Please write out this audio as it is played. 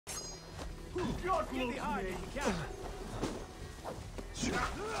God, get behind me!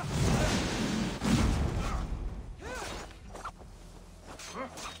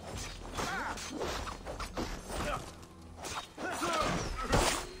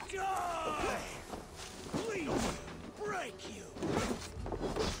 Please, break you!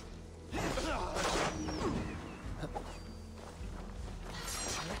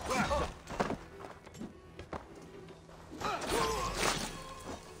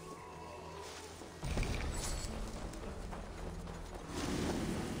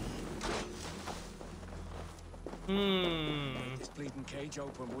 This bleeding cage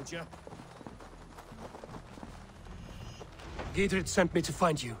open, would you? Garrett sent me to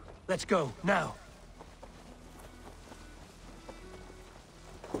find you. Let's go, now.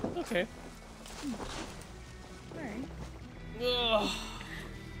 Okay. Alright. Ugh.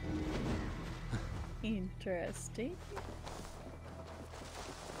 Interesting.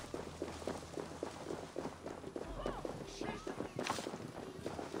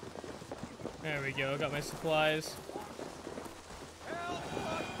 There we go, got my supplies.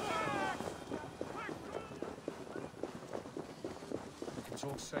 We can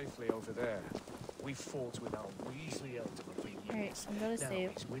talk safely over there. We fought with our Weasley elder for years. Alright, I'm gonna Now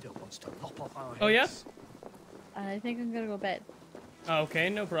save. his widow wants to lop off our heads. Oh, yeah? I think I'm gonna go bed. Okay,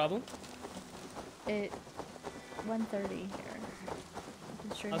 no problem. It's 1:30 here. I've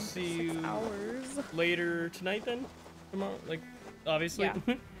been streaming I'll for see 6 you hours. later tonight then? Tomorrow? Like, obviously.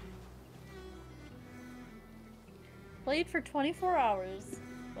 Yeah. Played for 24 hours.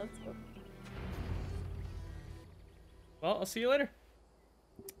 Let's go. Well, I'll see you later.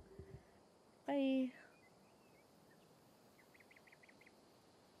 Bye.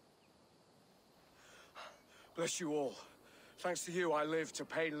 Bless you all. Thanks to you, I live to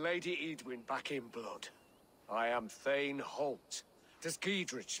pay Lady Edwin back in blood. I am Thane Holt. Does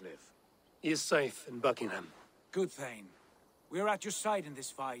Giedrich live? He is safe in Buckingham. Good, Thane. We are at your side in this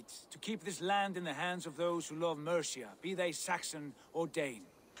fight, to keep this land in the hands of those who love Mercia, be they Saxon or Dane.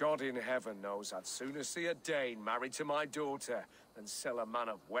 God in heaven knows I'd sooner see a Dane married to my daughter than sell a man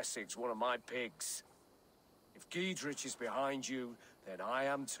of Wessex one of my pigs. If Giedrich is behind you, then I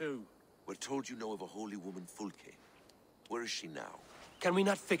am too. We're told you know of a holy woman, Fulke. Where is she now? Can we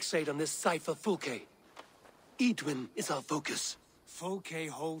not fixate on this cipher, Fulke? Edwin is our focus. Fulke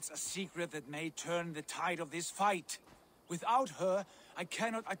holds a secret that may turn the tide of this fight. Without her, I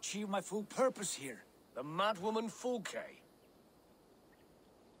cannot achieve my full purpose here. The madwoman Fulke?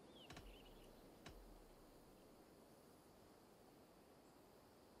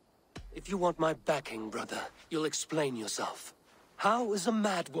 If you want my backing, brother, you'll explain yourself. How is a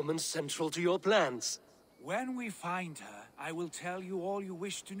madwoman central to your plans? When we find her, I will tell you all you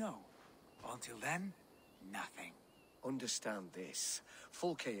wish to know. Until then, nothing. Understand this.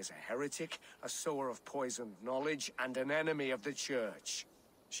 Fulke is a heretic, a sower of poisoned knowledge, and an enemy of the Church.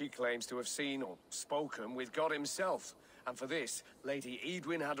 She claims to have seen or spoken with God himself. And for this, Lady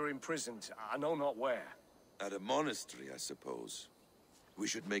Edwin had her imprisoned, I know not where. At a monastery, I suppose. We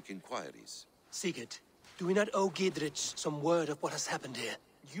should make inquiries. Sigurd, do we not owe Giedrich some word of what has happened here?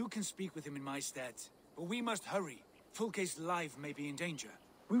 You can speak with him in my stead, but we must hurry. Fulke's life may be in danger.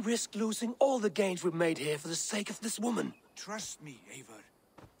 We risk losing all the gains we've made here for the sake of this woman. Trust me, Eivor.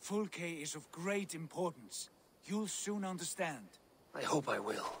 Fulke is of great importance. You'll soon understand. I hope I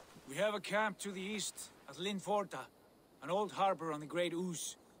will. We have a camp to the east, at Linforta. An old harbor on the Great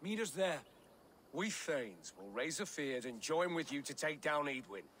Ouse. Meet us there. We Thanes will raise a feard and join with you to take down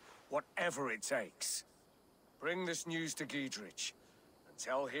Edwin, whatever it takes. Bring this news to Giedrich, and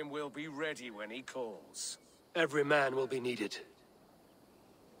tell him we'll be ready when he calls. Every man will be needed.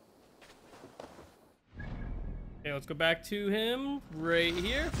 Okay, let's go back to him right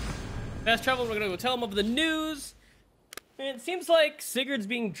here. Fast travel, we're gonna go tell him of the news. And it seems like Sigurd's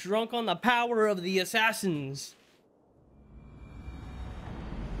being drunk on the power of the assassins.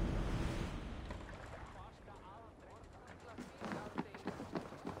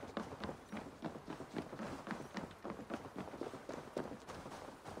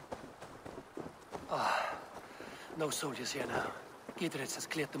 No soldiers here now. Giedrich has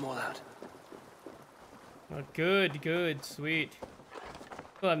cleared them all out. Oh, good, good, sweet.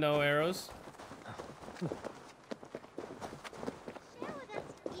 Still have no arrows.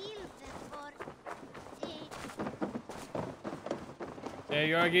 There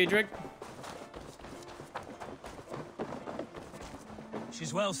you are, Giedrich.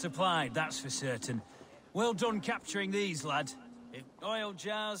 She's well supplied, that's for certain. Well done capturing these, lad. Oil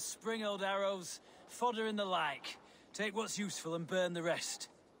jars, spring-oiled arrows, fodder and the like. Take what's useful and burn the rest.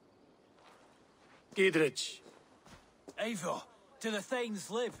 Giedrich. Eivor, do the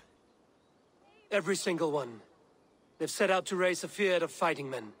Thanes live? Every single one. They've set out to raise a fear of fighting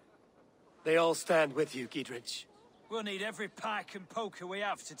men. They all stand with you, Garrett. We'll need every pike and poker we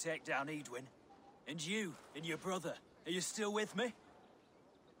have to take down Edwin. And you and your brother, are you still with me?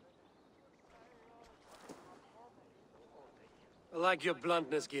 I like your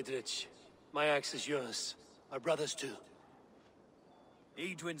bluntness, Garrett. My axe is yours. My brother's too.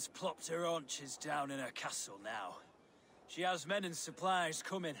 Edwin's plopped her haunches down in her castle now. She has men and supplies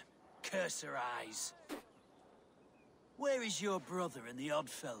coming. Curse her eyes. Where is your brother and the odd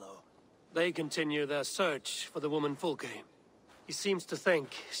fellow? They continue their search for the woman Fulke. He seems to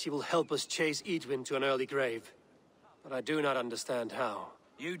think she will help us chase Edwin to an early grave. But I do not understand how.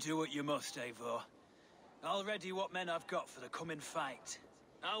 You do what you must, Eivor. I'll ready what men I've got for the coming fight.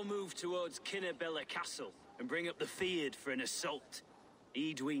 I'll move towards Kinnabella Castle and bring up the feared for an assault.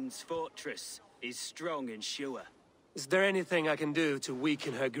 Edwin's fortress is strong and sure. Is there anything I can do to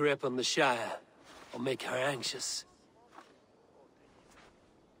weaken her grip on the Shire? Or make her anxious?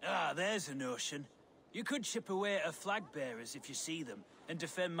 Ah, there's a notion. You could chip away at her flag bearers if you see them, and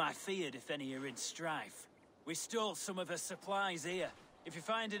defend my feared if any are in strife. We stole some of her supplies here. If you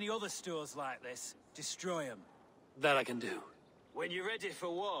find any other stores like this, destroy them. That I can do. When you're ready for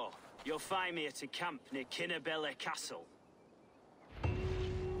war, you'll find me at a camp near Kinnabella Castle.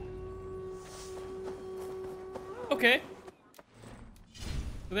 Okay.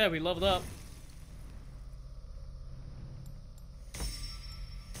 So there, we leveled up.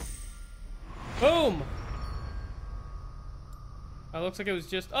 Boom! Oh, looks like it was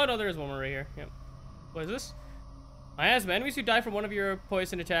just... Oh, no, there is one more right here. Yep. What is this? My asthma. Enemies who die from one of your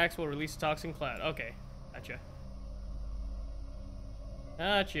poison attacks will release a toxin cloud. Okay. Gotcha.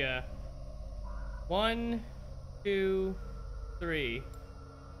 Gotcha. 1, 2, 3,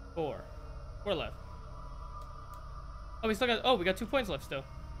 4. 4 left. Oh, we still got... Oh, we got 2 points left still.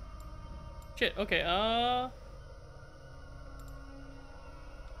 Shit. Okay,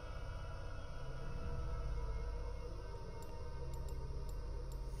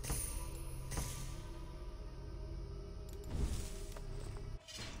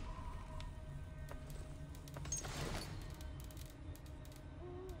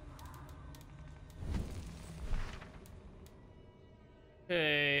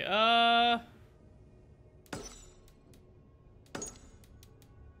 Okay,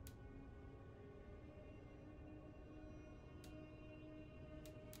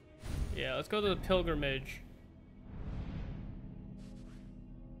 yeah, let's go to the pilgrimage.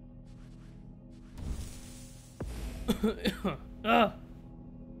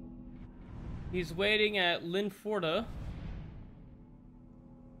 He's waiting at Linforda,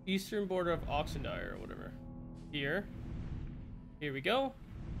 eastern border of Oxendire or whatever. Here we go.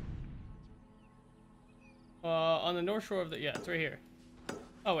 On the north shore of the... Yeah, it's right here.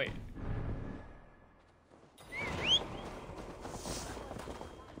 Oh, wait.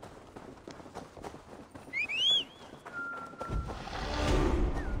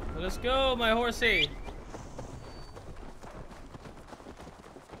 Let's go, my horsey.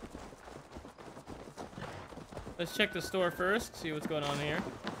 Let's check the store first, see what's going on here.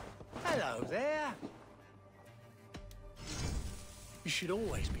 Hello there. You should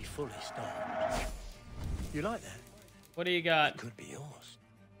always be fully stocked. You like that? What do you got? Could be yours.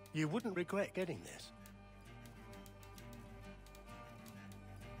 You wouldn't regret getting this.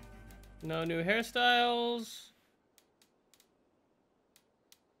 No new hairstyles.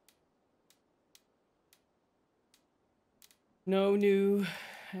 No new...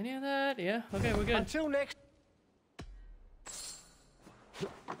 Any of that? Yeah, okay, we're good. Until next...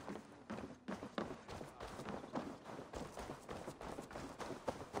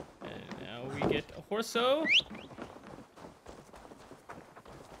 And now we get a horso.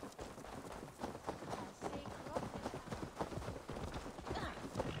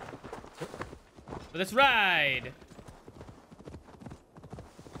 Let's ride!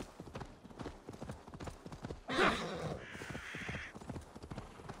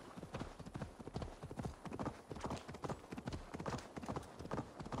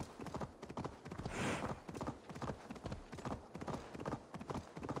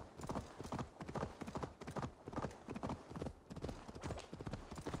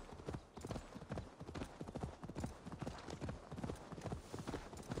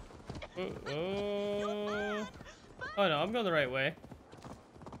 Oh no, I'm going the right way.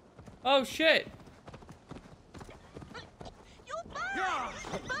 Oh shit! You'll burn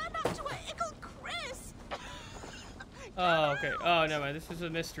up to a ickle crisp. Oh, okay. Oh, never mind. This is a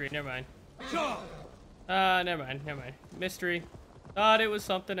mystery. Never mind. Never mind. Never mind. Mystery. Thought it was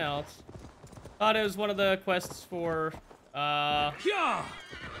something else. Thought it was one of the quests for,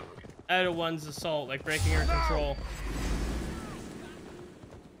 out of one's assault, like breaking her control.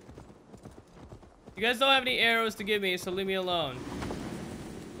 You guys don't have any arrows to give me, so leave me alone.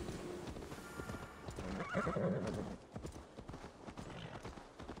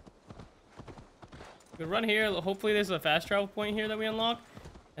 We run here. Hopefully there's a fast travel point here that we unlock.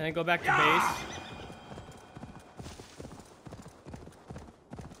 And then go back to base.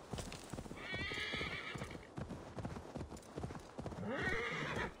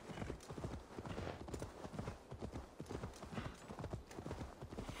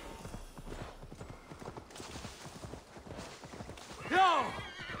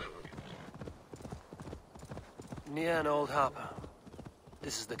 Near an old harbor.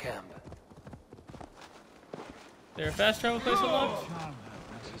 This is the camp. There a fast travel place unlocked?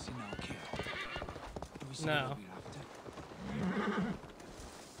 No.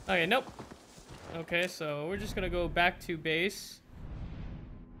 Okay, nope. Okay, so we're just gonna go back to base.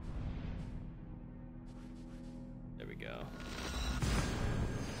 There we go.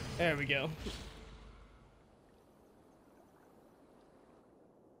 There we go.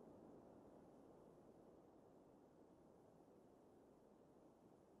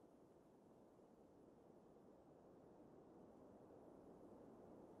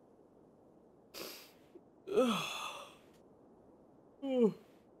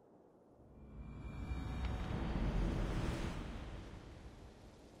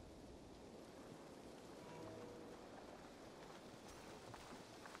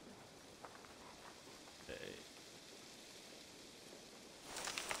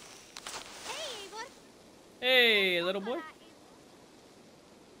 Hey, little boy.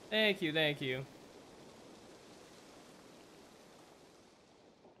 Thank you, thank you.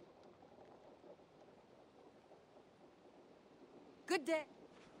 Good day.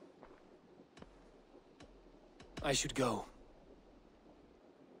 I should go.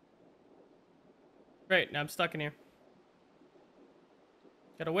 Great, now I'm stuck in here.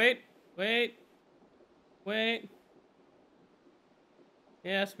 Gotta wait, wait, wait.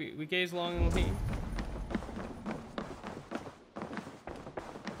 Yes, we gaze long and lean.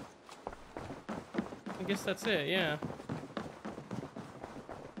 I guess that's it, yeah.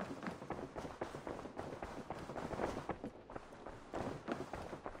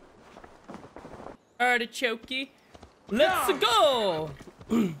 Artichoke. Let's go!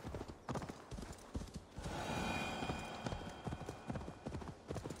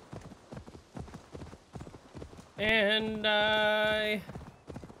 And I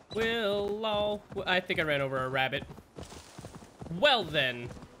will... I think I ran over a rabbit. Well then.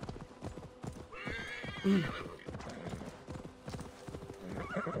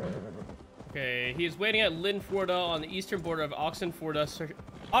 Okay, he is waiting at Linforda on the eastern border of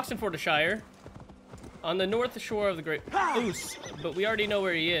Oxenfordshire, on the north shore of the Great Ouse, but we already know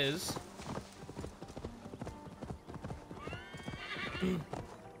where he is.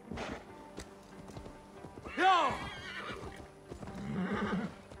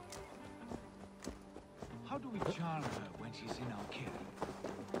 How do we charm her when she's in our care?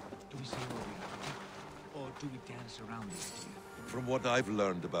 Do we say what we are, or do we dance around the idea? From what I've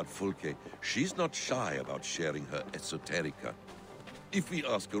learned about Fulke, she's not shy about sharing her esoterica. If we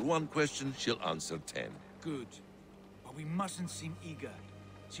ask her one question, she'll answer 10. Good. But we mustn't seem eager.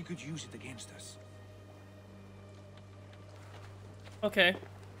 She could use it against us. Okay.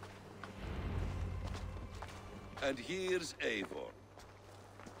 And here's Eivor.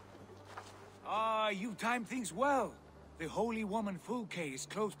 Ah, you timed things well. The holy woman Fulke is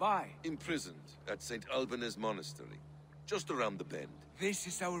close by. Imprisoned at St. Alban's Monastery, just around the bend. This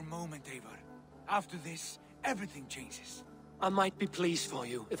is our moment, Eivor. After this, everything changes. I might be pleased for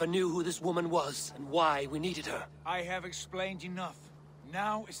you if I knew who this woman was and why we needed her. I have explained enough.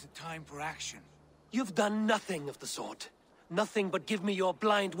 Now is the time for action. You've done nothing of the sort. Nothing but give me your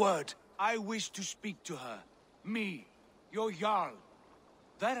blind word. I wish to speak to her. Me, your Jarl.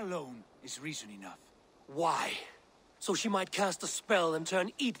 That alone is reason enough. Why? So she might cast a spell and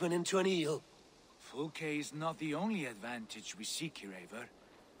turn Eatman into an eel. Fulke is not the only advantage we seek here, Eivor.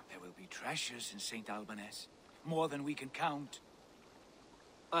 There will be treasures in St. Alban's. More than we can count.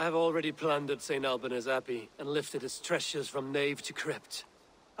 I have already plundered St. Alban's Abbey and lifted its treasures from nave to crypt.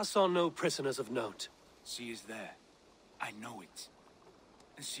 I saw no prisoners of note. She is there. I know it.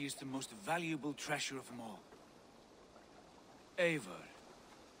 And she is the most valuable treasure of them all. Eivor,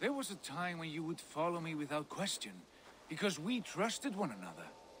 there was a time when you would follow me without question, because we trusted one another,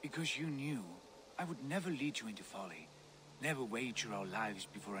 because you knew I would never lead you into folly, never wager our lives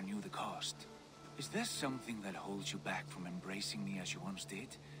before I knew the cost. Is there something that holds you back from embracing me as you once did?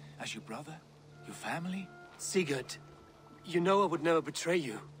 As your brother? Your family? Sigurd, you know I would never betray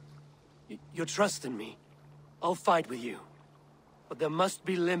you. You trust in me. I'll fight with you. But there must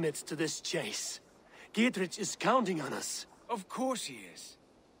be limits to this chase. Garrett is counting on us. Of course he is.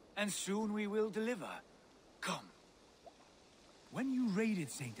 And soon we will deliver. Come. When you raided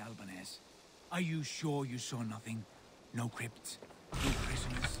St. Albanese, are you sure you saw nothing? No crypts? No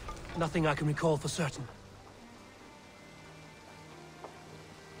prisoners? Nothing I can recall for certain.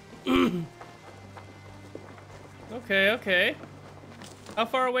 Okay, okay. How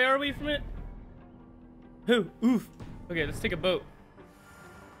far away are we from it? Oof. Okay, let's take a boat.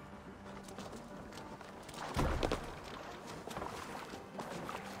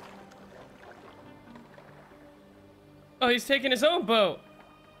 Oh, he's taking his own boat.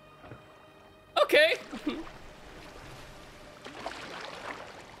 Okay.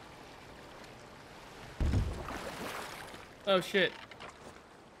 Oh, shit.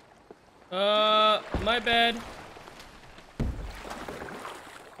 My bad.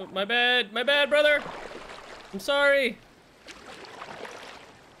 Oh, my bad, brother. I'm sorry.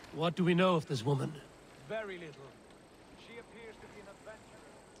 What do we know of this woman? Very little. She appears to be an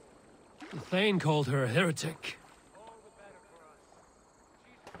adventurer. The Thane called her a heretic. All the better for us.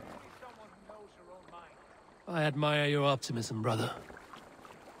 She's clearly someone who knows her own mind. I admire your optimism, brother.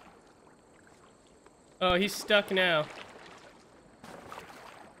 Oh, he's stuck now.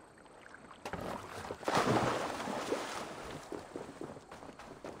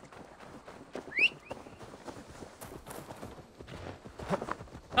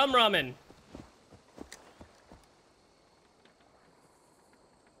 Come, ramen.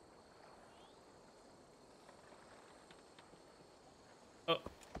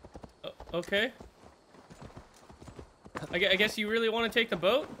 Okay. I guess you really want to take the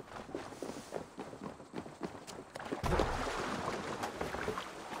boat?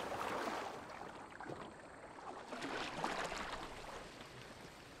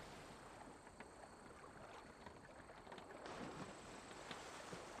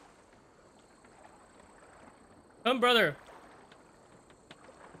 Come, brother.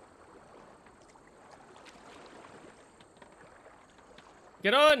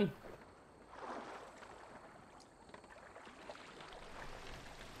 Get on.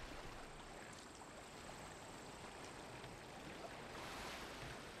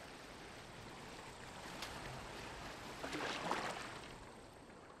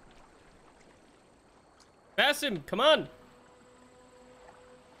 Pass him. Come on.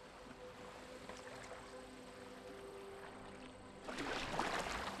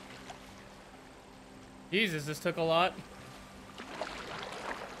 Jesus, this took a lot.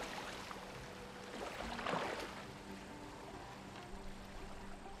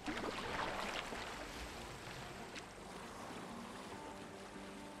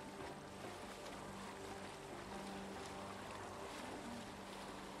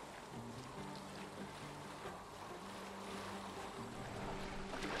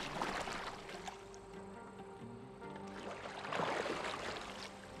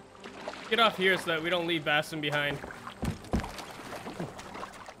 Get off here so that we don't leave Basim behind.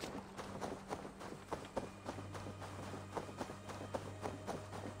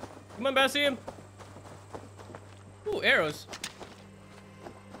 Come on, Basim. Ooh, arrows.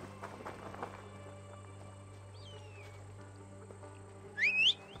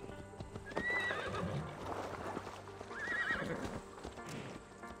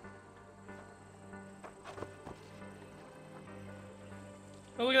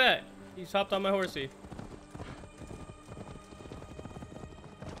 Oh, look at that. He's hopped on my horsey.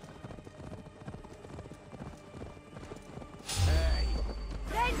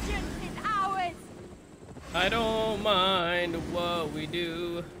 Vengeance is ours! I don't mind what we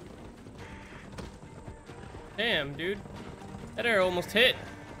do. Damn, dude. That arrow almost hit.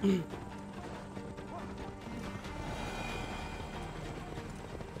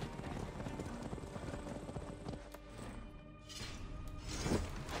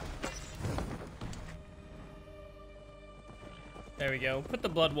 There we go. Put the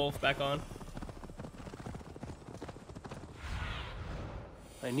Blood Wolf back on.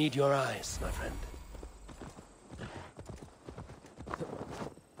 I need your eyes, my friend.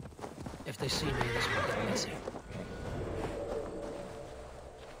 If they see me, this will get messy.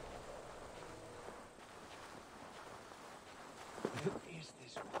 Who is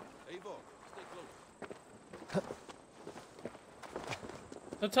this one? Eivor, stay close.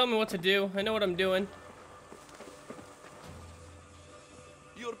 Don't tell me what to do. I know what I'm doing.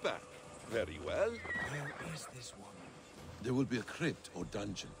 You're back. Very well. Where is this woman? There will be a crypt or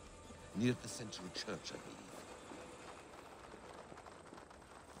dungeon near the central church, I believe.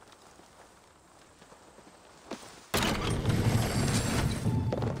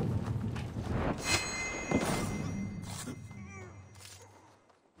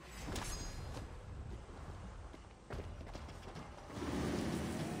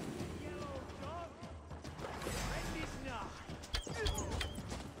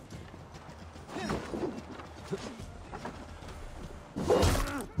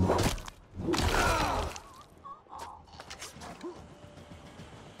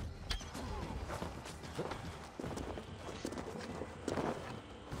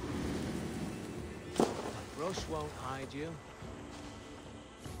 Brush won't hide you.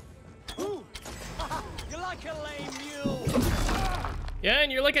 Ooh. You're like a lame mule. Yeah,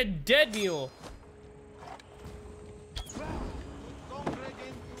 and you're like a dead mule.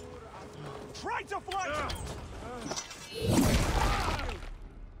 Try to fly.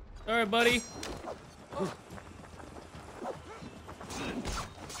 All right, buddy.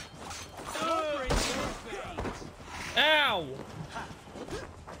 Ow!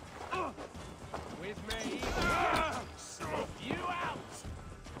 With me. Snuff you out.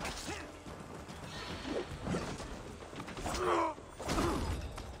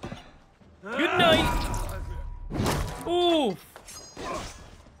 Good night. Oof.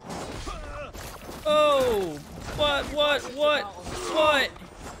 Oh, what?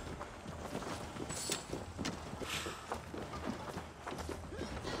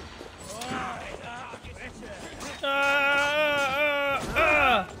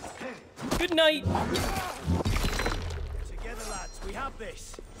 Good night. Together, lads, we have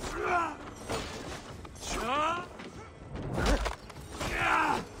this.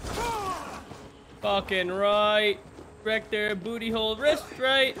 Fucking right. Wreck their booty hole wrist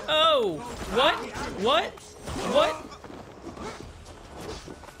right. Oh, what?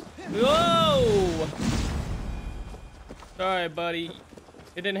 Whoa! Sorry, buddy.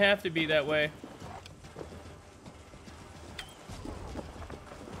 It didn't have to be that way.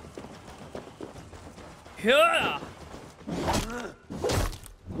 Yeah!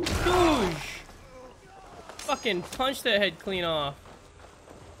 Goosh! Fucking punch that head clean off.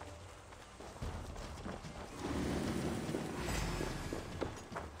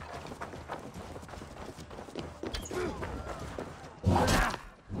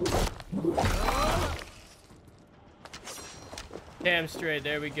 Damn straight,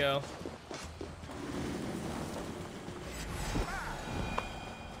 there we go.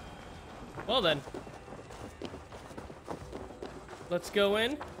 Well then. Let's go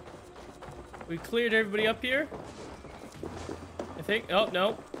in. We cleared everybody up here. I think. Oh,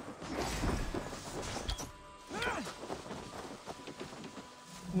 no.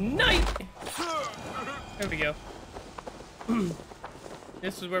 Night! There we go.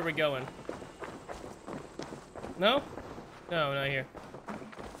 This is where we're going. No? No, not here.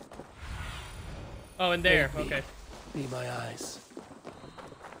 Oh, and there. Okay. Be my eyes.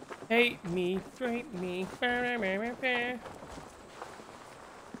 Hate me, drape me.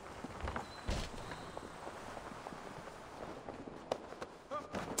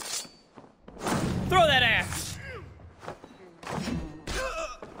 Throw that axe!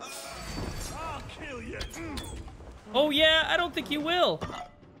 I'll kill you. Oh yeah, I don't think you will.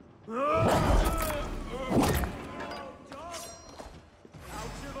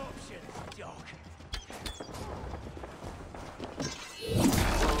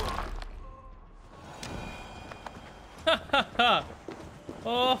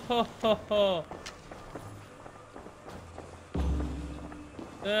 Oh ho ho ho.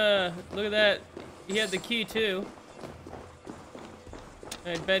 Look at that. He had the key too.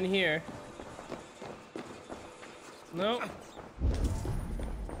 I'd been here. Nope.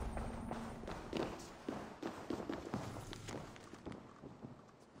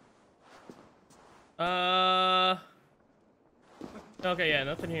 Okay, yeah,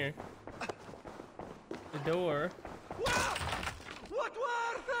 nothing here. The door. What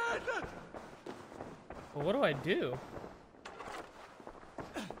was that? Well, what do I do?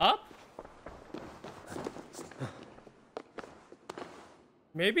 Up?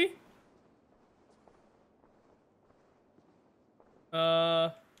 Maybe?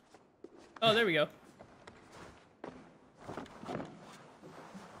 Oh, there we go.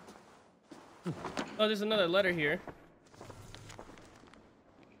 Oh, there's another letter here.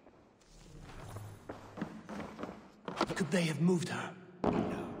 Could they have moved her?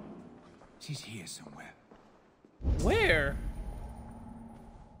 No. She's here somewhere. Where?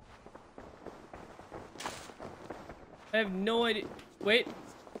 I have no idea. Wait,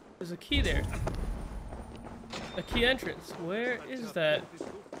 there's a key there. A key entrance. Where is that?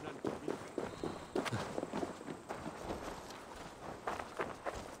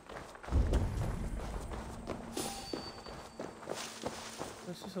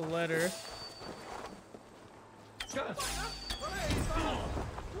 This is a letter.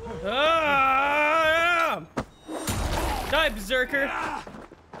 Ah! Die, berserker!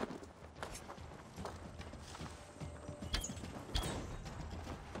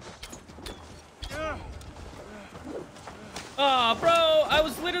 Aw, bro! I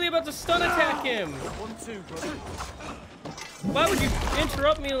was literally about to stun attack him! Why would you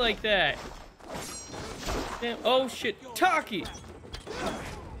interrupt me like that? Damn. Oh shit. Taki!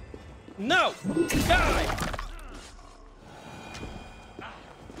 No! Die!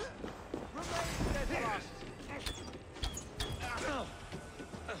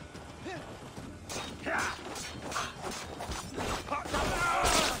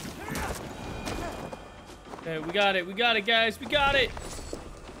 Okay, we got it, guys, we got it!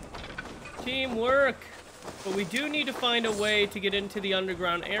 Teamwork! But we do need to find a way to get into the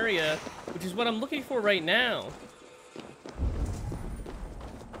underground area, which is what I'm looking for right now.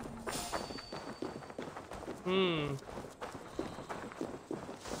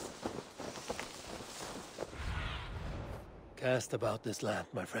 Cast about this land,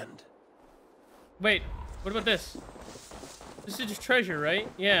 my friend. Wait, what about this? This is just treasure, right?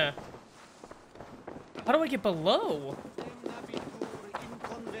 Yeah. How do I get below?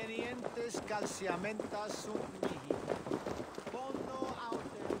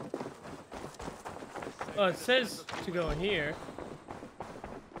 Oh, it says to go in here.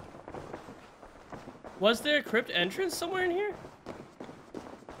 Was there a crypt entrance somewhere in here?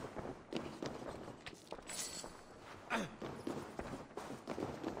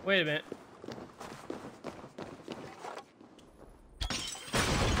 Wait a minute.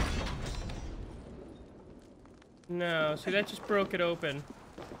 No, see, that just broke it open.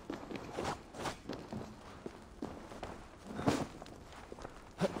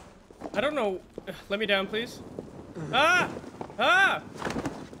 I don't know. Let me down, please. Ah! Ah!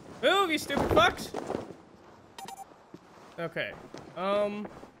 Move, you stupid fucks! Okay. Oh,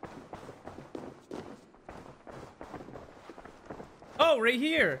 right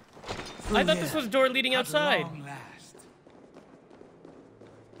here! I thought this was a door leading outside.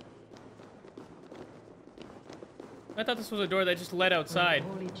 I thought this was a door that just led outside.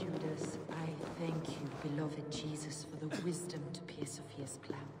 Holy Judas, I thank you, beloved Jesus, for the wisdom to pierce a fierce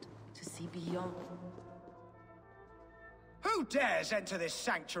cloud, to see beyond. Who dares enter this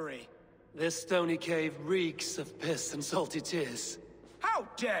sanctuary? This stony cave reeks of piss and salty tears. How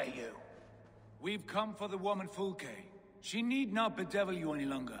dare you? We've come for the woman Fulke. She need not bedevil you any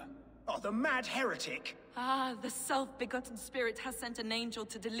longer. Oh, the mad heretic! Ah, the self-begotten spirit has sent an angel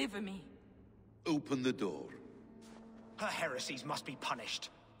to deliver me. Open the door. Her heresies must be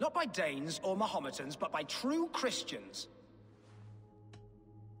punished. Not by Danes or Mahometans, but by true Christians.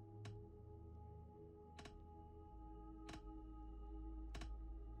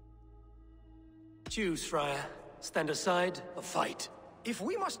 Choose, Friar. Stand aside or fight. If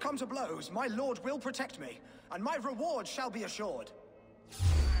we must come to blows, my lord will protect me, and my reward shall be assured.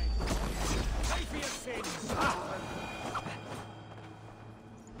 Pay for your sins!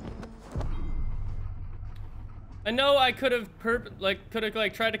 I know I could have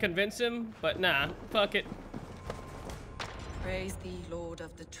tried to convince him, but nah, fuck it. Praise thee, Lord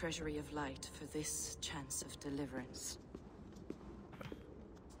of the Treasury of Light, for this chance of deliverance.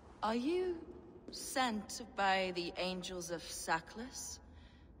 Are you sent by the angels of Sackless,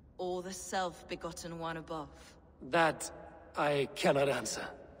 or the self-begotten one above? That I cannot answer.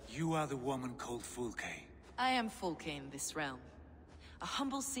 You are the woman called Fulke. I am Fulke in this realm, a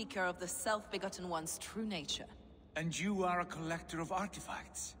humble seeker of the self-begotten one's true nature. And you are a collector of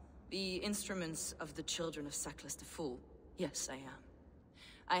artifacts. The instruments of the children of Sackless the Fool. Yes, I am.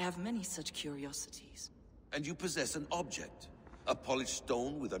 I have many such curiosities. And you possess an object? A polished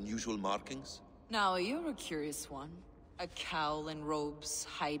stone with unusual markings? Now, you're a curious one. A cowl and robes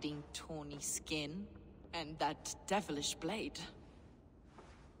hiding tawny skin. And that devilish blade.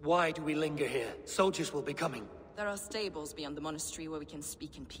 Why do we linger here? Soldiers will be coming. There are stables beyond the monastery where we can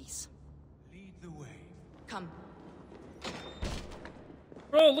speak in peace. Lead the way. Come.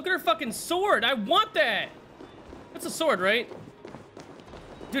 Bro, look at her fucking sword! I want that! That's a sword, right?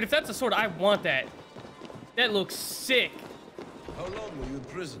 Dude, if that's a sword, I want that. That looks sick. How long were you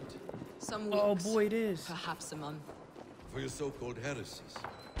imprisoned? Some weeks. Oh boy, it is. Perhaps a month. For your so-called heresies?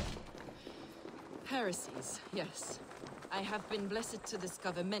 Heresies, yes. I have been blessed to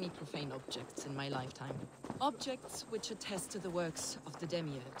discover many profane objects in my lifetime. Objects which attest to the works of the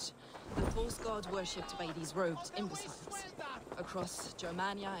Demiurge, the false god worshipped by these robed imbeciles. Across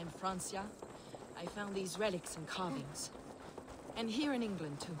Germania and Francia, I found these relics and carvings. And here in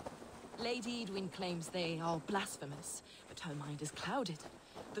England, too. Lady Edwin claims they are blasphemous, but her mind is clouded.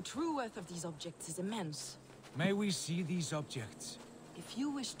 The true worth of these objects is immense. May we see these objects? If you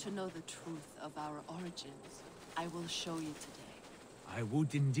wish to know the truth of our origins, I will show you today. I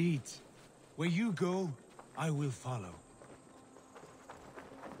would indeed. Where you go, I will follow.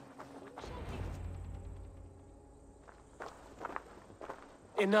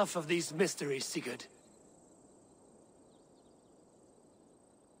 Enough of these mysteries, Sigurd.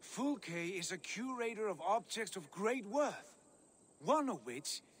 Fulke is a curator of objects of great worth, one of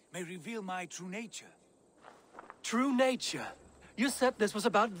which may reveal my true nature. True nature? You said this was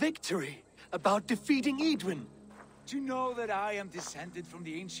about victory, about defeating Edwin. To know that I am descended from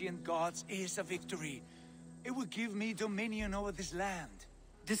the ancient gods is a victory. It will give me dominion over this land.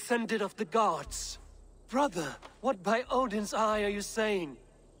 Descended of the gods? Brother, what by Odin's eye are you saying?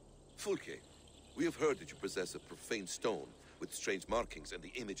 Fulke, we have heard that you possess a profane stone with strange markings and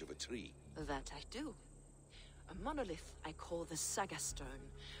the image of a tree. That I do. A monolith I call the Saga Stone,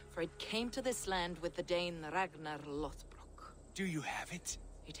 for it came to this land with the Dane Ragnar Lothbrok. Do you have it?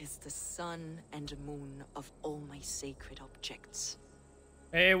 It is the sun and moon of all my sacred objects.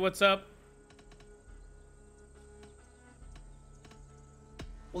 Hey, what's up?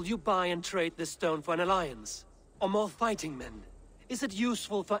 Will you buy and trade this stone for an alliance? Or more fighting men? Is it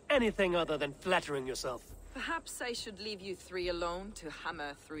useful for anything other than flattering yourself? Perhaps I should leave you three alone to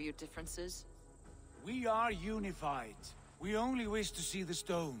hammer through your differences. We are unified. We only wish to see the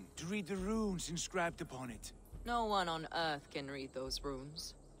stone, to read the runes inscribed upon it. No one on Earth can read those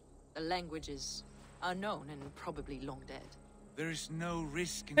runes. The languages are known and probably long dead. There is no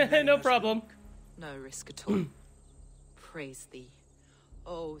risk in no problem. No risk at all. Praise thee,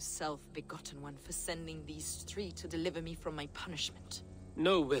 O self-begotten one, for sending these three to deliver me from my punishment.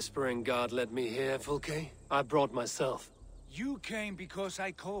 No whispering God led me here, Fulke. I brought myself. You came because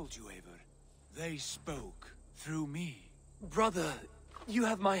I called you, Eivor. They spoke through me. Brother, you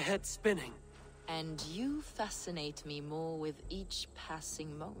have my head spinning. And you fascinate me more with each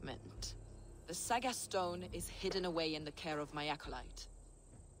passing moment. The Saga Stone is hidden away in the care of my acolyte.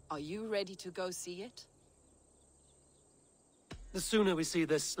 Are you ready to go see it? The sooner we see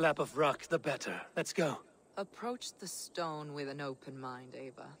this slab of rock, the better. Let's go. Approach the stone with an open mind,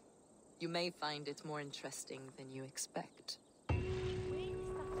 Ava. You may find it more interesting than you expect.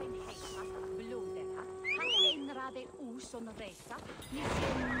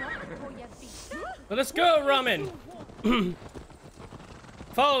 Let us go, Ramen!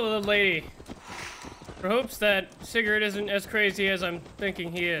 Follow the lady. For hopes that Sigurd isn't as crazy as I'm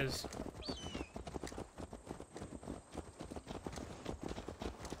thinking he is.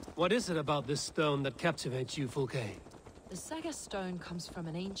 What is it about this stone that captivates you, Fulke? The Saga Stone comes from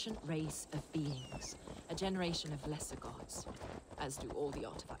an ancient race of beings, a generation of lesser gods, as do all the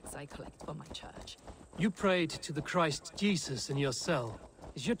artifacts I collect for my church. You prayed to the Christ Jesus in your cell.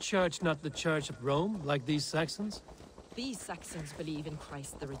 Is your church not the Church of Rome, like these Saxons? These Saxons believe in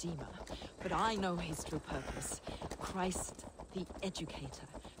Christ the Redeemer, but I know his true purpose. Christ the Educator,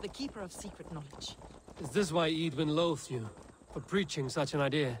 the keeper of secret knowledge. Is this why Edwin loathes you? For preaching such an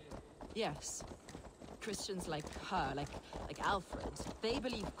idea? Yes. Christians like her, like Alfred, they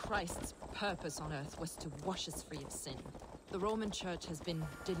believe Christ's purpose on earth was to wash us free of sin. The Roman Church has been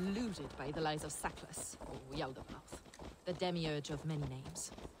deluded by the lies of Sackless, or Yaldabaoth, the demiurge of many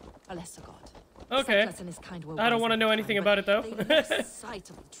names, a lesser god. Okay. Sackless and his kind were I don't want to know anything about it, though. They lost sight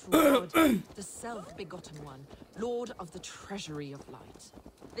of the true God, the self-begotten one, Lord of the Treasury of Light.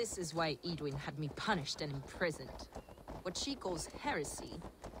 This is why Edwin had me punished and imprisoned. What she calls heresy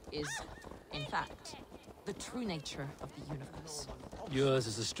is, in fact, the true nature of the universe. Yours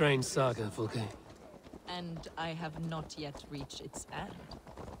is a strange saga, Fulke. And I have not yet reached its end.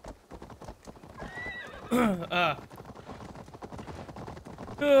 Be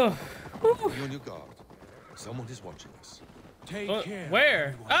on your guard. Someone is watching us. Take care.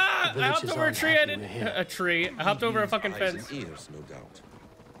 Where? Ah! I hopped village is over a tree. I unhappy didn't. we're here. A tree. I hopped over a fucking Eyes and fence. ears, no doubt.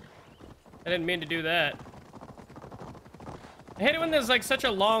 I didn't mean to do that. I hate it when there's like such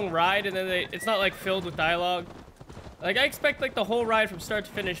a long ride and then it's not like filled with dialogue. Like I expect like the whole ride from start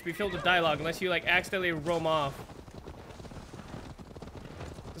to finish to be filled with dialogue unless you like accidentally roam off.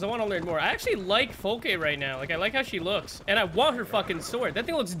 Because I want to learn more. I actually like Fulke right now. Like I like how she looks. And I want her fucking sword. That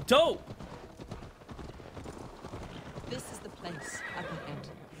thing looks dope. This is the place at the end.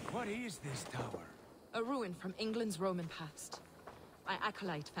 What is this tower? A ruin from England's Roman past. My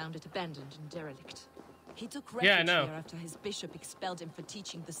acolyte found it abandoned and derelict. He took refuge Yeah, I know. here after his bishop expelled him for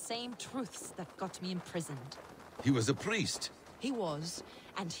teaching the same truths that got me imprisoned. He was a priest. He was,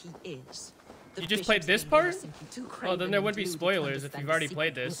 and he is. The You just played bishops this in part? England are simply too Oh, craven then there and wouldn't be deluded to spoilers if understand you've the already secret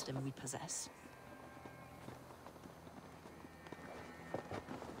played this. wisdom we possess.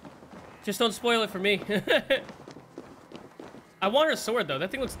 Just don't spoil it for me. I want her sword though.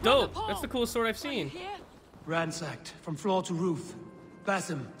 That thing looks dope. That's the coolest sword I've seen. Ransacked, from floor to roof.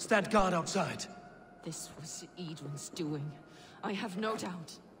 Basim, stand guard outside. This was Edwin's doing. I have no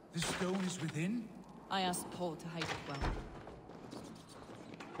doubt. The stone is within? I asked Paul to hide it well.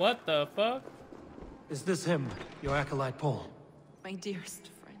 What the fuck? Is this him, your acolyte Paul? My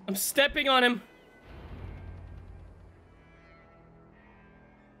dearest friend. I'm stepping on him.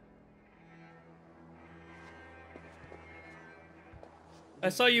 I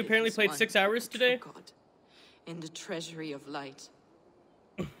saw you apparently played 6 hours today. God, in the treasury of light.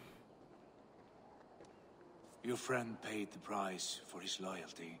 Your friend paid the price for his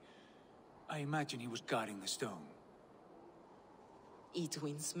loyalty. I imagine he was guarding the stone.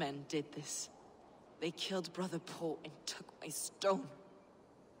 Edwin's men did this. They killed Brother Paul and took my stone.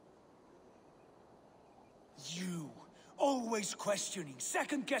 You, always questioning,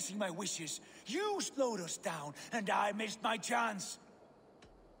 second-guessing my wishes. You slowed us down, and I missed my chance.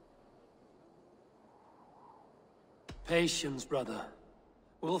 Patience, brother.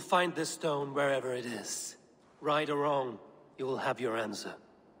 We'll find this stone wherever it is. Right or wrong, you will have your answer.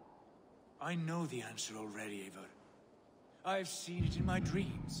 I know the answer already, Eivor. I've seen it in my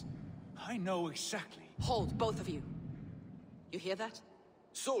dreams. I know exactly. Hold, both of you. You hear that?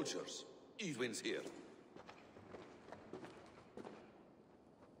 Soldiers, Edwin's here.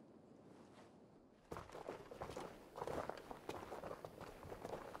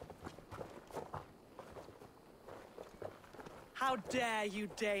 How dare you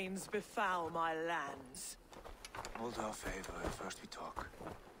Danes befoul my lands? Hold off, Eivor. First we talk.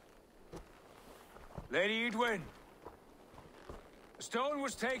 Lady Edwin! A stone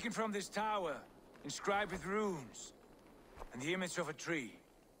was taken from this tower, inscribed with runes, and the image of a tree.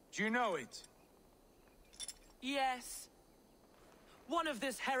 Do you know it? Yes. One of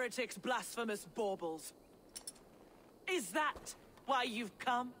this heretic's blasphemous baubles. Is that why you've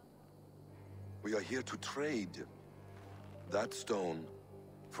come? We are here to trade that stone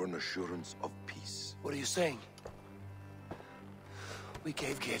for an assurance of peace. What are you saying? We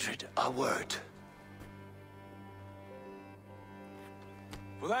gave Gertrude our word.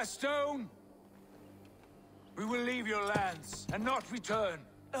 For that stone, we will leave your lands and not return.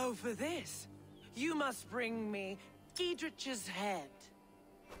 Oh, for this, you must bring me Giedrich's head.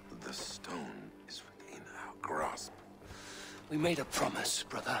 The stone is within our grasp. We made a promise,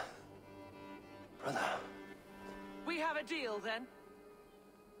 brother. Brother. We have a deal, then?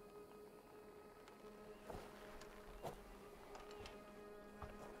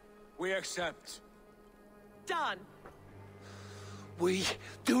 We accept. Done. We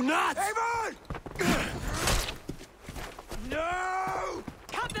do not! Eivor! No!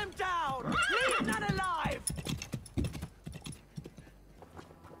 Cut them down! Leave none alive!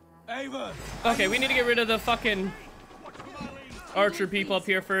 Eivor! Okay, we need to get rid of the fucking archer people up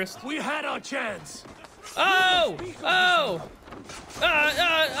here first. We had our chance! Oh! Oh!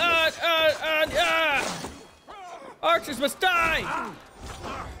 Archers must die!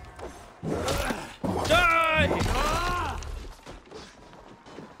 Die!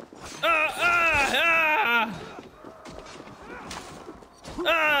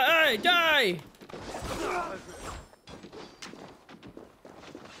 Die!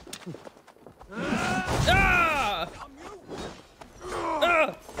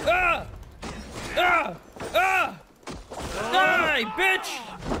 Die, bitch!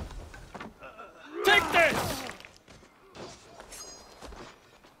 Take this!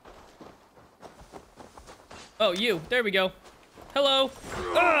 Oh, you. There we go. Hello.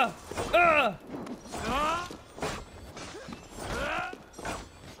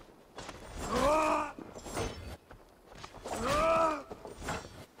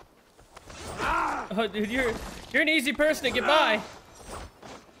 Oh, dude, you're an easy person to get by.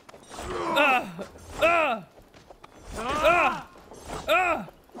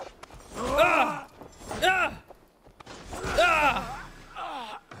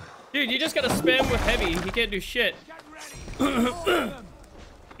 Dude, you just gotta spam with heavy. You can't do shit. Had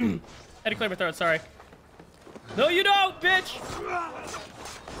to clear my throat, sorry. No, you don't, bitch!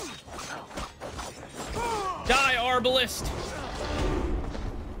 Die, Arbalist!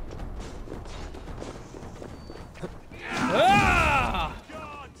 Ah!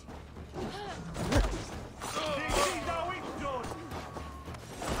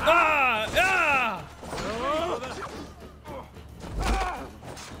 Ah! Ah!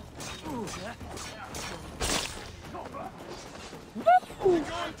 Woo!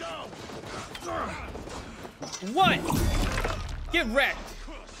 What? Get wrecked.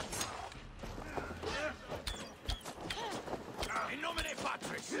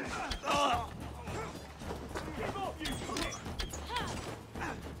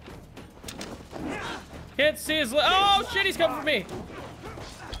 Can't see his oh shit, he's coming for me.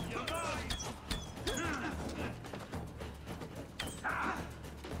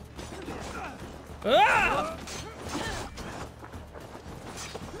 Ah!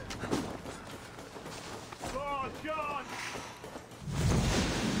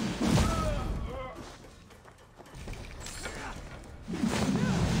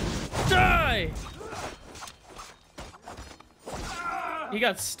 Die! He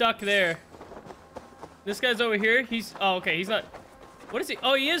got stuck there. This guy's over here. He's oh okay, he's not. What is he?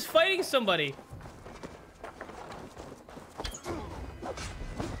 Oh, he is fighting somebody.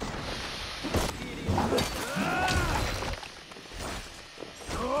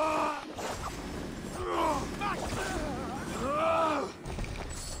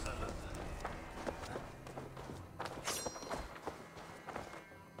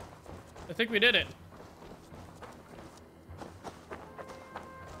 I think we did it.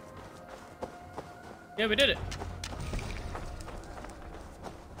 Yeah, we did it.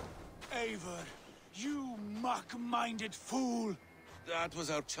 Eivor, you muck-minded fool! That was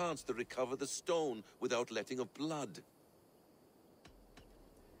our chance to recover the stone without letting of blood.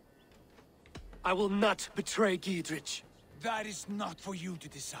 I will not betray Giedrich. That is not for you to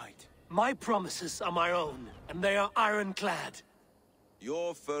decide. My promises are my own, and they are ironclad.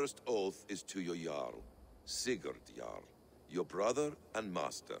 Your first oath is to your Jarl, Sigurd Jarl, your brother and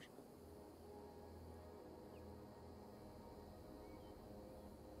master.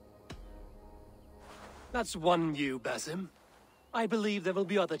 That's one view, Basim. I believe there will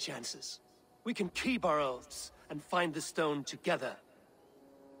be other chances. We can keep our oaths and find the stone together.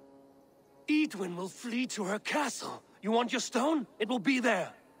 Edwin will flee to her castle. You want your stone? It will be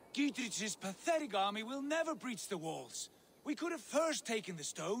there. Giedrich's pathetic army will never breach the walls. We could have first taken the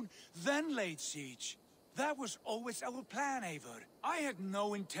stone, then laid siege. That was always our plan, Eivor. I had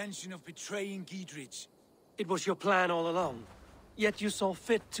no intention of betraying Giedrich. It was your plan all along. Yet you saw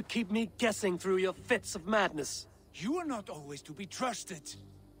fit to keep me guessing through your fits of madness. You are not always to be trusted.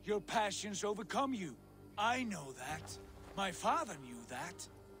 Your passions overcome you. I know that. My father knew that.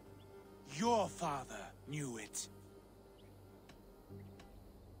 Your father knew it.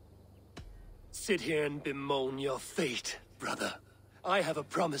 Sit here and bemoan your fate, brother. I have a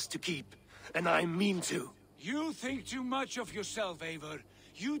promise to keep, and I mean to. You think too much of yourself, Eivor.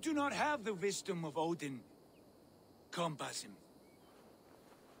 You do not have the wisdom of Odin. Come, Basim.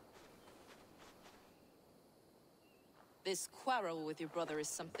 This quarrel with your brother is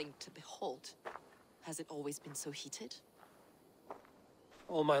something to behold. Has it always been so heated?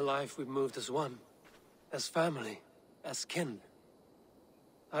 All my life we've moved as one. As family. As kin.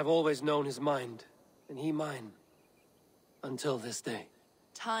 I've always known his mind, and he mine. Until this day.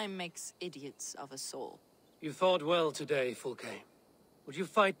 Time makes idiots of us all. You fought well today, Fulke. Would you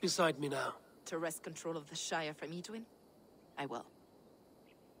fight beside me now? To wrest control of the Shire from Edwin? I will.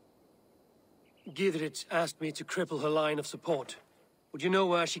 Giedrich asked me to cripple her line of support. Would you know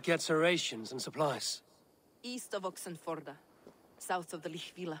where she gets her rations and supplies? East of Oxenforda, south of the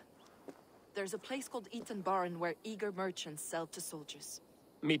Lichvila. There's a place called Eaton Barn where eager merchants sell to soldiers.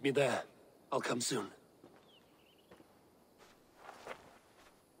 Meet me there. I'll come soon.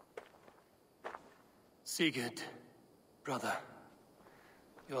 Sigurd, brother.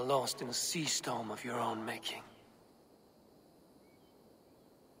 You're lost in a sea storm of your own making.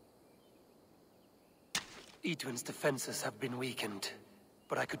 Edwin's defenses have been weakened,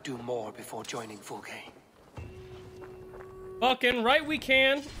 but I could do more before joining Fulke. Fucking right we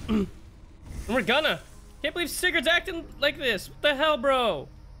can. And we're gonna. Can't believe Sigurd's acting like this. What the hell, bro?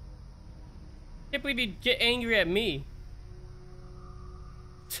 Can't believe he'd get angry at me.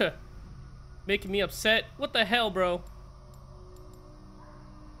 Tuh. Making me upset. What the hell, bro?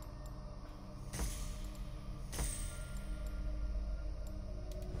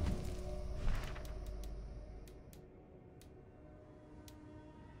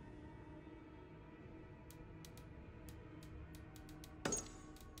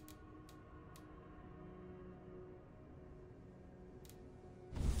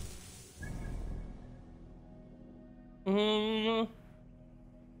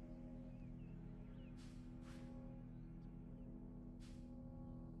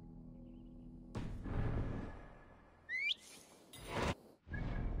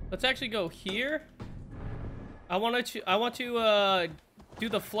 Let's actually go here. I want to do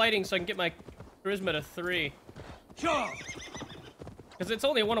the flighting so I can get my charisma to 3. Because it's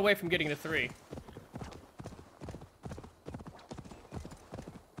only 1 away from getting to 3.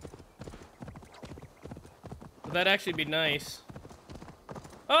 Would that actually be nice?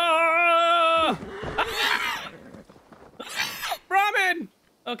 Oh! Ah! Ramen!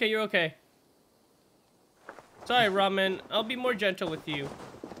 Okay, you're okay. Sorry, Ramen. I'll be more gentle with you.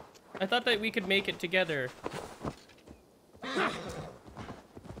 I thought that we could make it together.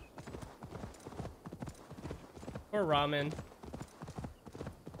 Or ramen.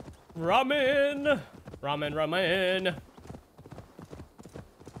 Ramen! Ramen, ramen!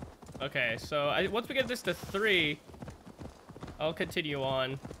 Okay, so once we get this to 3, I'll continue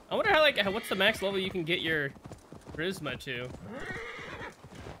on. I wonder how, what's the max level you can get your charisma to?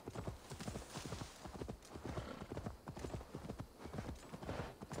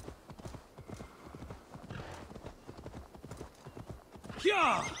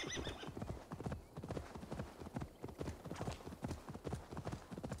 Yeah!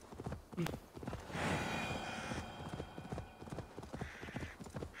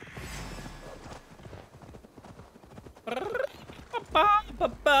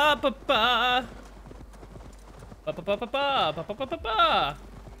 ba ba ba. Ba ba ba ba ba ba ba ba ba ba.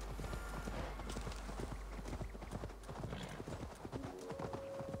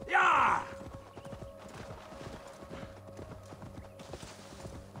 Yeah!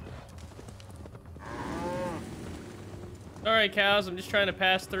 Alright, cows, I'm just trying to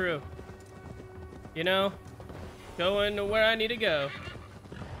pass through. You know? Going to where I need to go.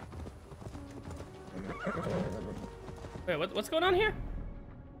 Wait, what's going on here?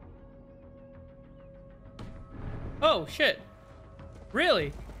 Oh, shit.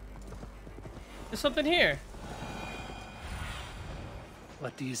 Really? There's something here.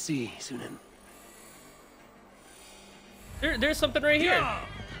 What do you see, Sunan? There's something right here. Yeah!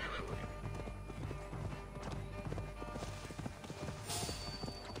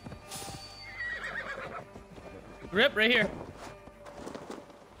 Rip, right here.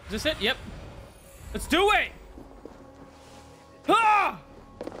 Is this it? Yep. Let's do it! Ah!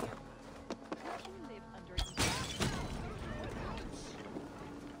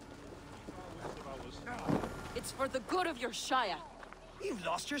 It's for the good of your Shire. You've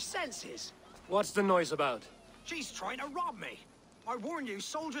lost your senses. What's the noise about? She's trying to rob me. I warned you,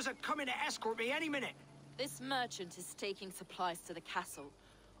 soldiers are coming to escort me any minute. This merchant is taking supplies to the castle.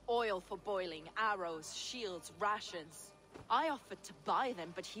 Oil for boiling, arrows, shields, rations. I offered to buy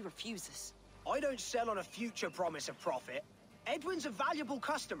them, but he refuses. I don't sell on a future promise of profit. Edwin's a valuable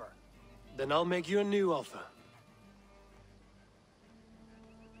customer. Then I'll make you a new offer.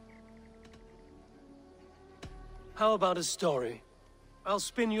 How about a story? I'll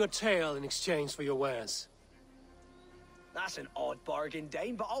spin you a tale in exchange for your wares. That's an odd bargain,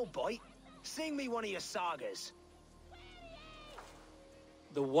 Dane, but I'll bite. Sing me one of your sagas.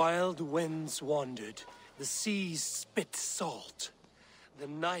 The wild winds wandered, the seas spit salt. The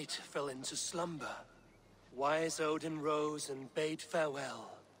night fell into slumber. Wise Odin rose and bade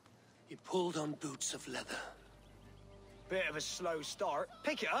farewell. He pulled on boots of leather. Bit of a slow start.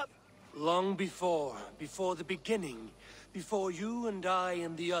 Pick it up. Long before the beginning, before you and I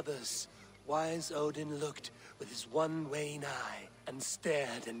and the others, Wise Odin looked with his one wan eye and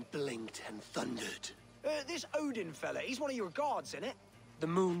stared and blinked and thundered. This Odin fella, he's one of your gods, innit? The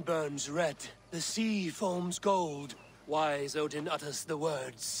moon burns red, the sea foams gold. Wise Odin utters the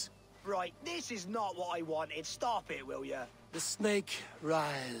words. Right, this is not what I wanted. Stop it, will ya? The snake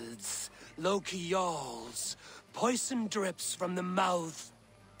writhes, Loki yawls, poison drips from the mouth.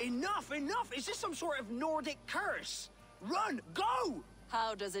 Enough, enough! Is this some sort of Nordic curse? Run, go!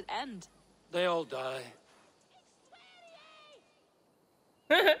 How does it end? They all die.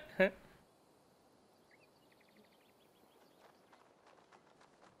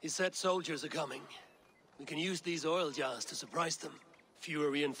 He said soldiers are coming. We can use these oil jars to surprise them. Fewer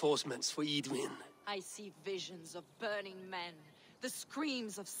reinforcements for Edwin. I see visions of burning men, the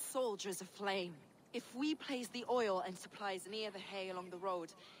screams of soldiers aflame. If we place the oil and supplies near the hay along the road,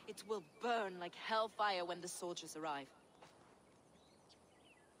 it will burn like hellfire when the soldiers arrive.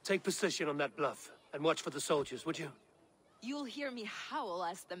 Take position on that bluff and watch for the soldiers, would you? You'll hear me howl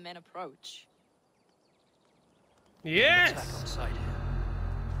as the men approach. Yes! Attack on sight.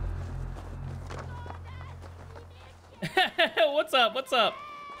 What's up? What's up?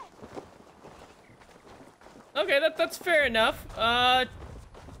 Okay, that's fair enough.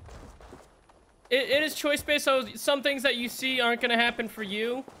 It is choice-based, so some things that you see aren't gonna happen for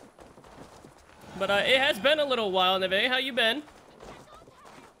you. But it has been a little while, Neve. How you been?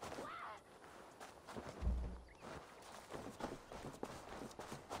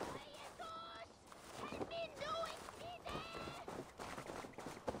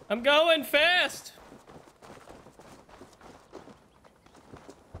 I'm going fast.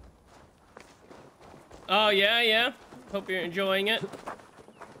 Oh, yeah. Hope you're enjoying it.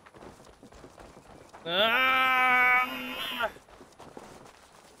 Ah!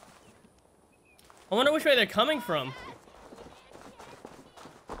 I wonder which way they're coming from.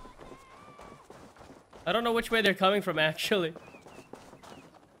 I don't know which way they're coming from, actually.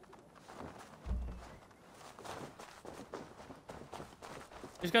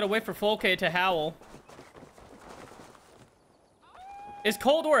 Just gotta wait for Fulke to howl. Is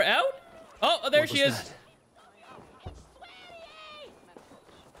Cold War out? Oh, there she is. That?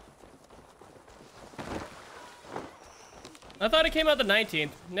 I thought it came out the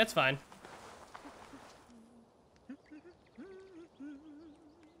 19th. That's fine.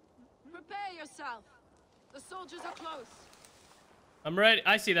 Prepare yourself. The soldiers are close. I'm ready.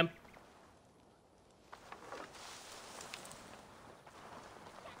 I see them.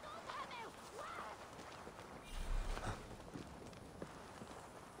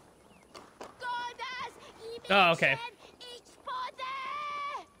 Oh, okay.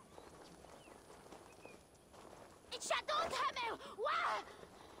 Ich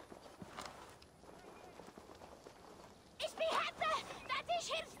behette, dass ich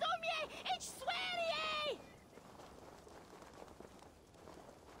hilfst du mir, ich swear.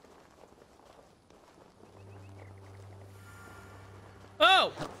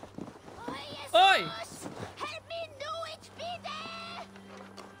 Oh! Oi! Help me do it, bitte!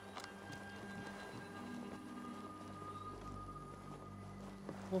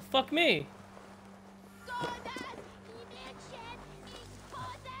 Well, fuck me.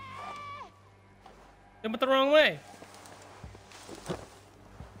 They went the wrong way.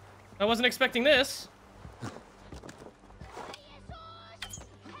 I wasn't expecting this.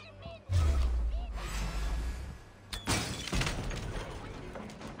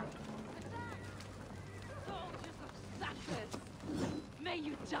 May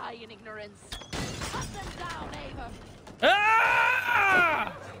you die in ignorance. Cut them down, Ava.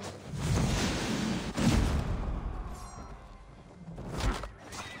 Ah!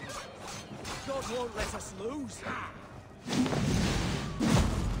 God won't let us lose.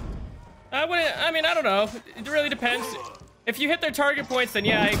 I mean, I don't know. It really depends. If you hit their target points, then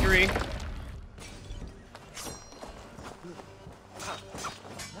yeah, I agree.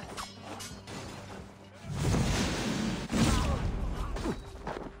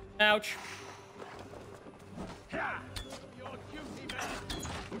 Ouch.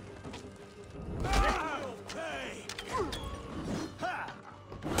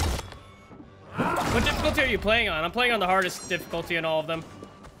 What difficulty are you playing on? I'm playing on the hardest difficulty in all of them.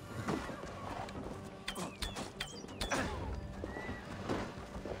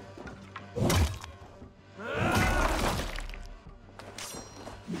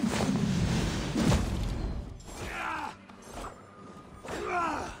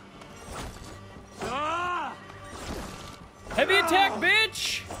 Heavy attack,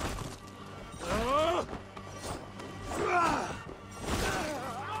 bitch!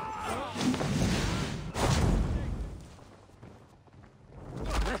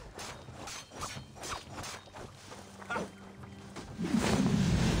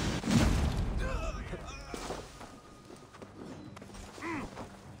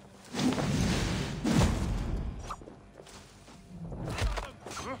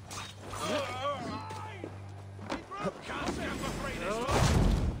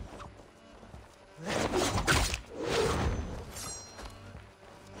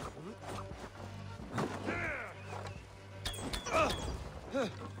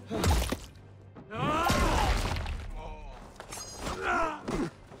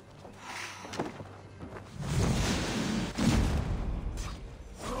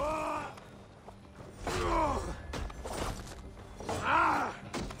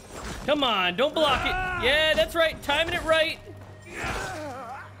 Come on, don't block it. Yeah, that's right. Timing it right.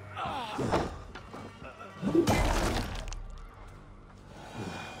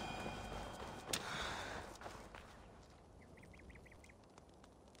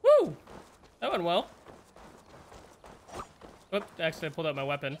 Woo! That went well. Whoop, actually I pulled out my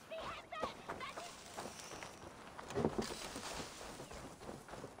weapon.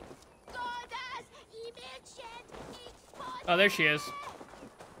 Oh, there she is.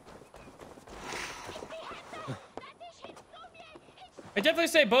 I definitely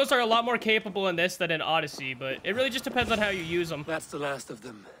say bows are a lot more capable in this than in Odyssey, but it really just depends on how you use them. That's the last of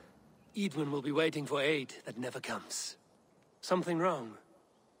them. Edwin will be waiting for aid that never comes. Something wrong?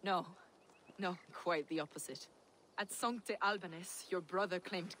 No. No, quite the opposite. At Sancte Albanus, your brother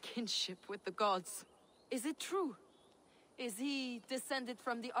claimed kinship with the gods. Is it true? Is he descended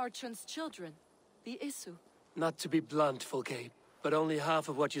from the Archon's children, the Isu? Not to be blunt, Fulke, but only half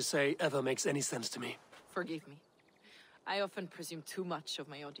of what you say ever makes any sense to me. Forgive me. I often presume too much of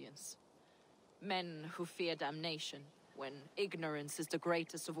my audience. Men who fear damnation, when ignorance is the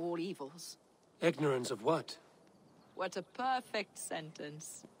greatest of all evils. Ignorance of what? What a perfect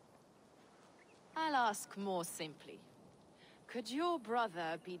sentence. I'll ask more simply. Could your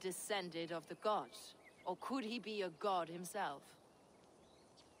brother be descended of the gods? Or could he be a god himself?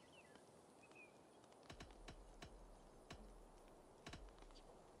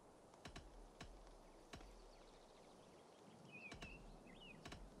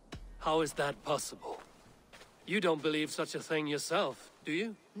 How is that possible? You don't believe such a thing yourself, do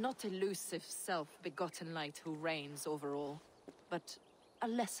you? Not elusive self-begotten light who reigns over all, but a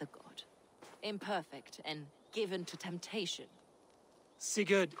lesser god. Imperfect and given to temptation.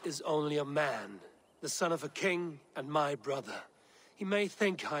 Sigurd is only a man, the son of a king and my brother. He may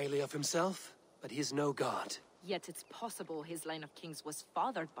think highly of himself, but he is no god. Yet it's possible his line of kings was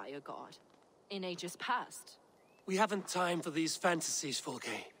fathered by a god, in ages past. We haven't time for these fantasies,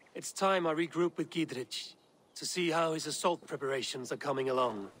 Fulke. It's time I regroup with Garrett H. to see how his assault preparations are coming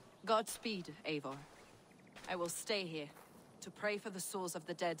along. Godspeed, Eivor. I will stay here to pray for the souls of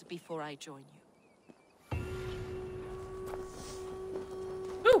the dead before I join you.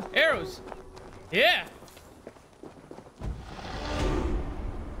 Ooh, arrows. Yeah.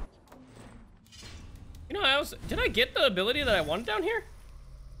 You know, did I get the ability that I wanted down here?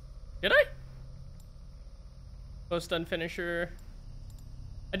 Did I? Bow stun finisher.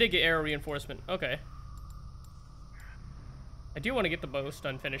 I did get arrow reinforcement. Okay. I do want to get the bow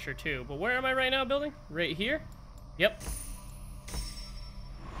stun finisher too, but where am I right now building? Right here? Yep.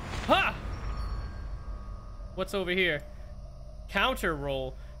 Ha! What's over here? Counter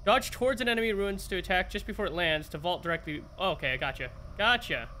roll. Dodge towards an enemy ruins to attack just before it lands to vault directly. Oh, okay, I gotcha.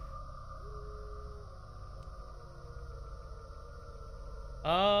 Gotcha.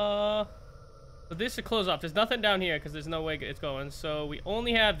 So this to close off. There's nothing down here because there's no way it's going. So we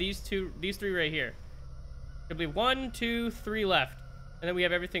only have these three right here. There'll be 1, 2, 3 left, and then we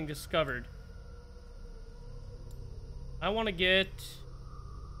have everything discovered. I want to get.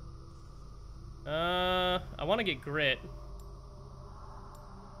 I want to get grit.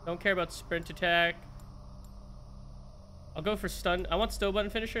 Don't care about sprint attack. I'll go for stun. I want stow button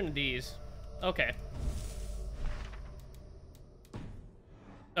finisher and these. Okay.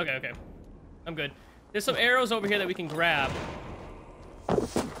 Okay. I'm good. There's some arrows over here that we can grab.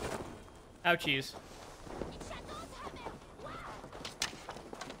 Ouchies.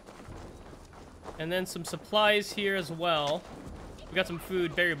 And then some supplies here as well. We got some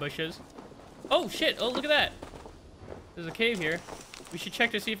food, berry bushes. Oh, shit. Oh, look at that. There's a cave here. We should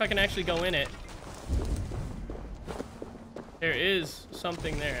check to see if I can actually go in it. There is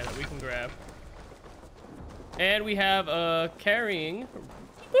something there that we can grab. And we have a carrying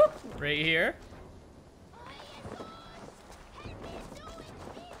right here.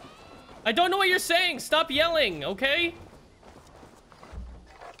 I don't know what you're saying. Stop yelling, okay?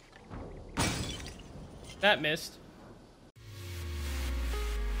 That missed.